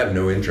 like I have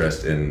no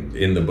interest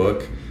in the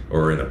book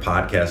or in a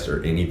podcast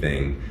or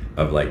anything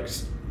of like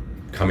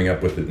coming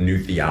up with new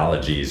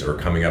theologies or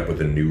coming up with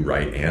the new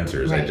right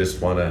answers. Right. I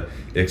just want to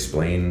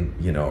explain,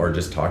 or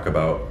just talk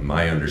about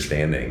my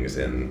understandings.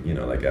 And,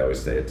 like I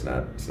always say, it's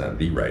not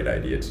the right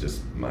idea. It's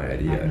just my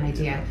idea. An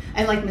idea.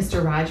 And like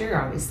Mr. Roger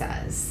always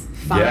says,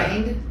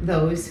 find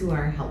those who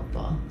are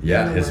helpful.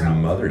 Yeah, in the his world.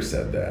 mother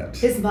said that.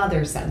 His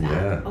mother said that.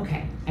 Yeah.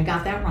 Okay, I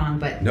got that wrong,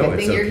 but No, good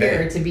it's thing you're okay.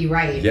 here to be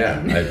right. Yeah,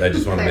 and I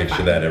just want to make sure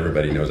clarify. that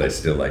everybody knows I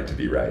still like to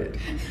be right.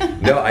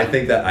 No, I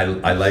think that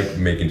I like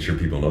making sure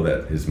people know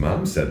that his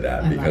mom said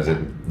that, I love because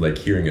that. like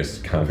hearing a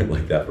comment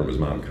like that from his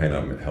mom kind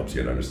of helps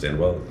you to understand,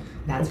 well,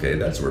 That's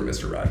that's where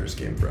Mr. Rogers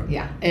came from.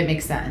 Yeah, it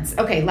makes sense.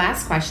 Okay,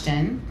 last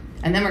question,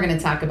 and then we're going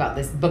to talk about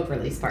this book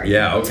release party.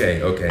 Yeah, okay.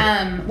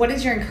 What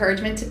is your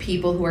encouragement to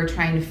people who are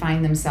trying to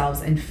find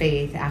themselves in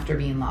faith after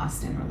being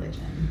lost in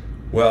religion?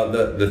 Well,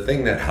 the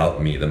thing that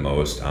helped me the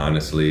most,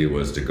 honestly,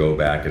 was to go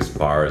back as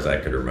far as I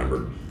could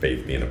remember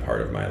faith being a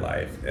part of my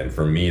life. And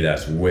for me,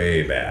 that's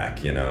way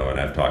back, and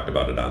I've talked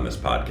about it on this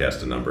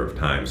podcast a number of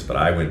times, but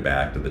I went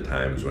back to the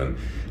times when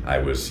I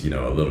was,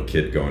 a little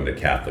kid going to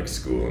Catholic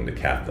school and to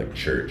Catholic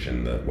church,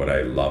 and what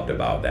I loved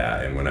about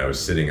that. And when I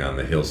was sitting on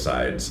the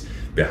hillsides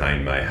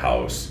behind my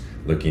house,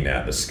 looking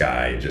at the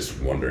sky, just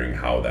wondering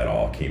how that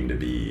all came to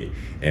be.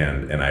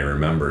 And I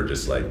remember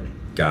just like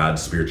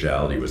God's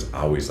spirituality was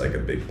always like a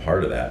big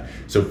part of that.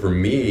 So for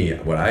me,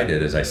 what I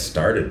did is I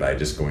started by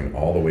just going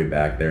all the way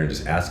back there and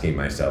just asking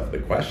myself the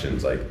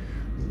questions like,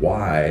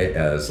 why,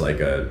 as like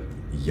a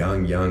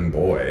young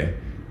boy,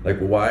 like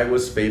why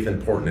was faith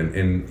important,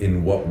 and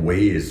in what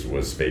ways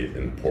was faith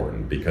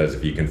important? Because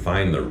if you can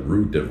find the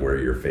root of where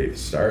your faith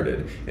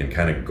started and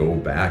kind of go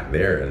back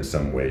there in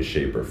some way,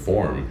 shape, or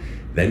form,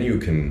 then you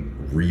can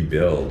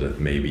rebuild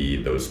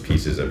maybe those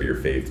pieces of your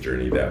faith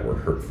journey that were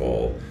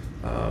hurtful,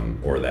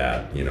 or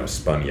that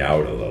spun you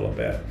out a little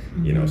bit.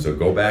 So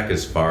go back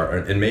as far,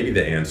 and maybe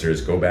the answer is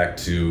go back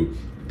to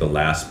the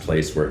last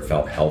place where it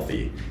felt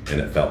healthy and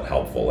it felt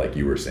helpful, like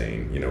you were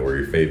saying, where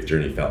your faith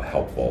journey felt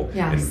helpful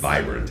Yes. and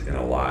vibrant and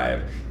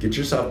alive. Get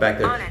yourself back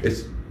there.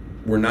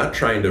 We're not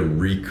trying to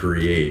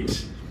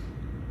recreate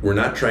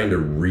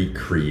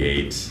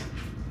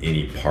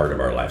any part of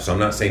our life. So I'm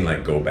not saying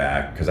like go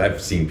back, because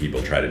I've seen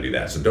people try to do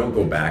that. So don't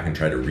go back and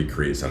try to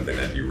recreate something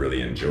that you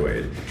really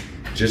enjoyed.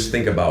 Just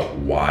think about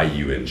why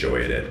you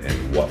enjoyed it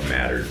and what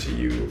mattered to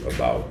you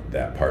about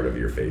that part of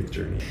your faith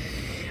journey.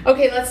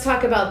 Okay, let's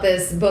talk about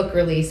this book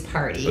release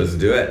party. Let's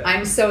do it.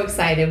 I'm so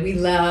excited. We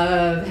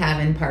love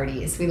having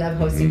parties. We love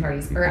hosting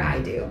parties, or I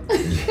do.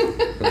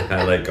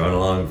 I like going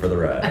along for the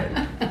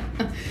ride.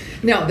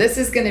 No, this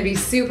is going to be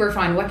super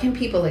fun. What can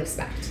people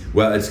expect?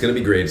 Well, it's going to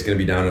be great. It's going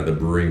to be down at the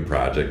Brewing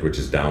Project, which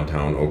is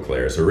downtown Eau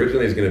Claire. So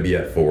originally it's going to be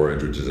at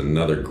Forage, which is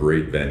another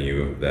great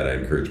venue that I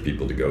encourage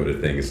people to go to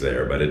things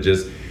there. But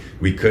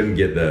we couldn't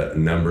get the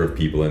number of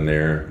people in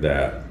there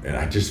and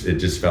it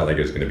just felt like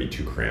it was going to be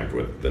too cramped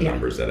with the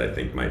numbers that I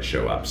think might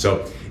show up.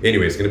 So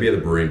anyway, it's going to be at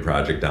the Brewing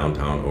Project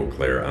downtown Eau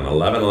Claire on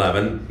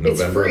 11/11,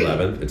 November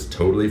 11th. It's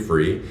totally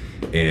free.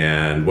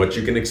 And what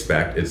you can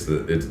expect,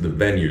 the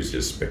venue's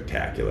just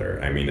spectacular.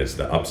 I mean, it's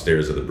the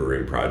upstairs of the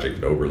Brewing Project.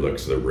 It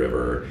overlooks the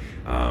river.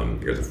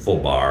 There's a full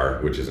bar,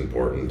 which is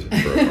important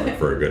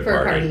for a good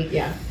For party. a party,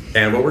 yeah.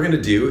 And what we're going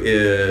to do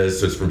is,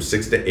 so it's from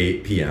 6 to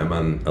 8 p.m.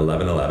 on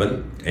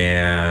 11/11,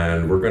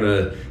 and we're going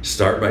to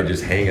start by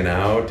just hanging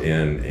out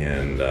and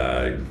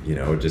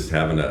just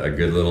having a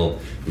good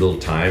little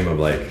time of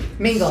like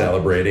Mingle.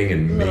 celebrating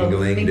and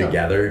mingling mingle.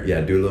 together.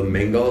 Yeah, do a little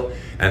mingle.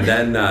 And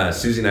then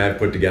Susie and I have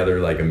put together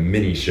like a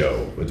mini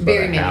show. It's about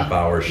Very a mini.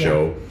 half-hour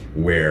show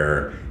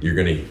where you're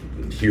going to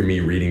hear me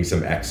reading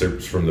some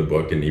excerpts from the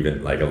book and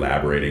even like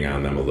elaborating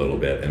on them a little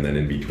bit. And then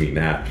in between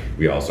that,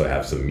 we also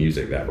have some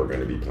music that we're going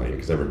to be playing,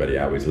 because everybody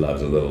always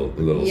loves a little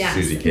Yes.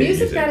 Susie K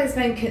Music that has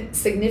been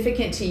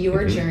significant to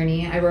your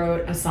journey. I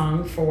wrote a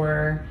song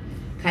for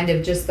kind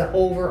of just the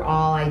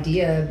overall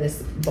idea of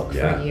this book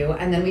for you.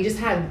 And then we just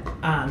had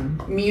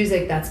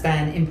music that's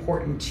been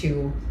important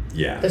to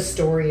the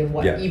story of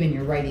what even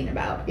you're writing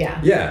about.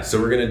 Yeah,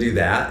 so we're going to do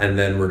that, and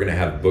then we're going to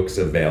have books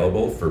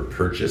available for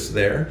purchase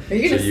there. Are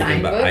you going to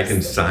sign books? I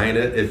can sign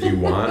it if you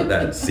want.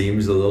 That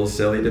seems a little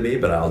silly to me,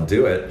 but I'll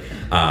do it.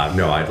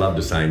 No, I'd love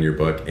to sign your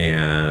book.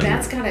 And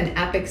Matt's got an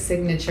epic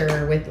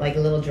signature with like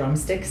little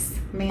drumsticks,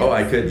 man. Oh,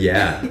 I could,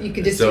 yeah. You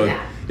could just do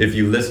that. If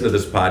you listen to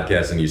this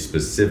podcast and you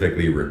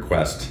specifically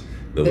request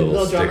the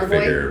little stick drummer boy?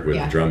 figure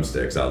with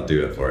drumsticks, I'll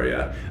do it for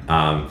you.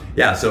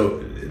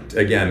 So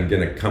again,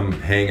 gonna come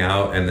hang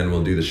out, and then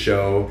we'll do the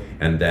show,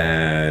 and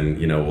then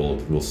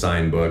we'll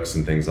sign books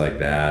and things like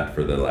that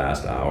for the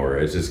last hour.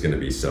 It's just gonna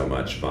be so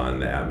much fun.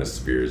 The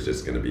atmosphere is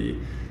just gonna be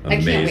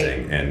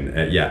amazing.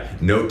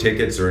 And no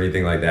tickets or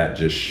anything like that.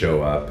 Just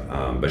show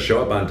up, but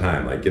show up on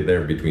time. Like get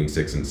there between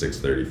 6 and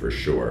 6:30 for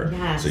sure,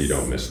 Yes. so you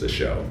don't miss the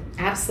show.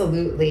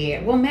 Absolutely.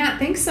 Well, Matt,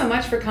 thanks so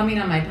much for coming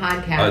on my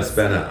podcast. Oh,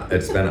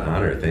 it's been an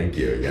honor. Thank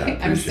you. Yeah,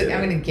 I'm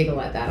going to giggle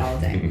at that all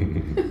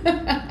day.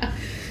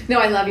 No,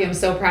 I love you. I'm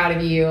so proud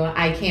of you.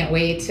 I can't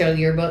wait till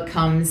your book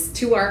comes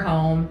to our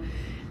home.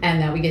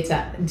 and that we get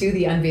to do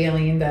the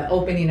unveiling, the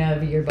opening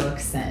of your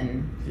books.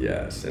 And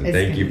yes, and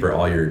thank you for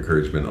all your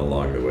encouragement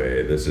along the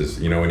way. This is,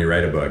 when you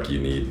write a book, you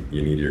need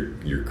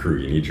your crew,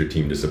 you need your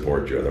team to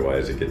support you.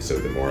 Otherwise, it gets so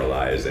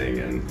demoralizing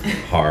and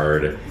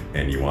hard,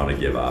 and you want to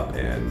give up.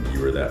 And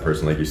you were that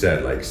person, like you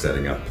said, like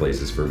setting up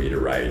places for me to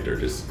write, or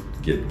just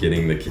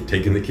taking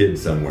the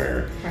kids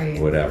somewhere, right,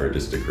 whatever,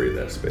 just to create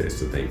that space.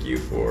 So thank you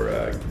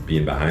for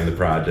being behind the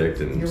project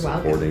and You're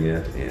supporting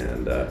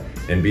welcome. it,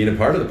 and being a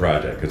part of the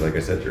project, because like I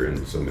said, you're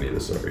in so many of the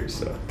stories.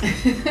 So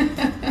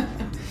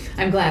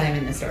I'm glad I'm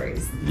in the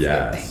stories. It's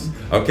yes.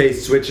 Okay,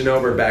 switching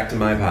over back to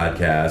my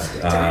podcast.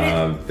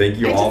 Thank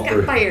you all for. I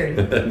just got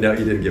fired. No,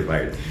 you didn't get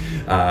fired.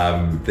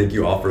 Thank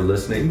you all for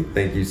listening.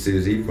 Thank you,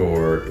 Susie,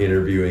 for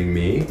interviewing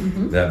me.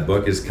 Mm-hmm. That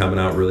book is coming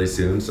out really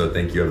soon, so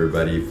thank you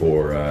everybody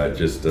for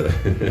just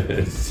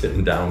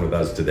sitting down with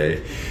us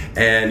today.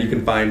 And you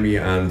can find me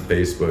on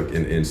Facebook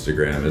and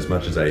Instagram. As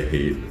much as I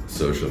hate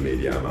social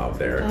media, I'm out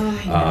there.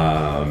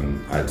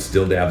 I'm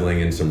still dabbling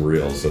in some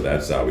reels, so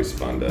that's always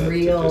fun to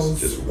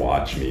just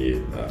watch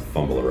me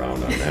fumble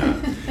around on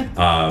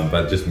that.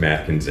 But just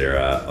Matt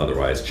Kinzera,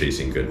 otherwise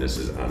Chasing Goodness,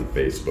 is on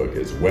Facebook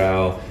as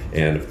well.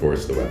 And of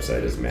course, the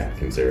website is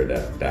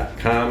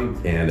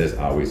mattkinzera.com. And as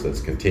always, let's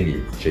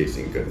continue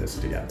chasing goodness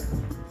together.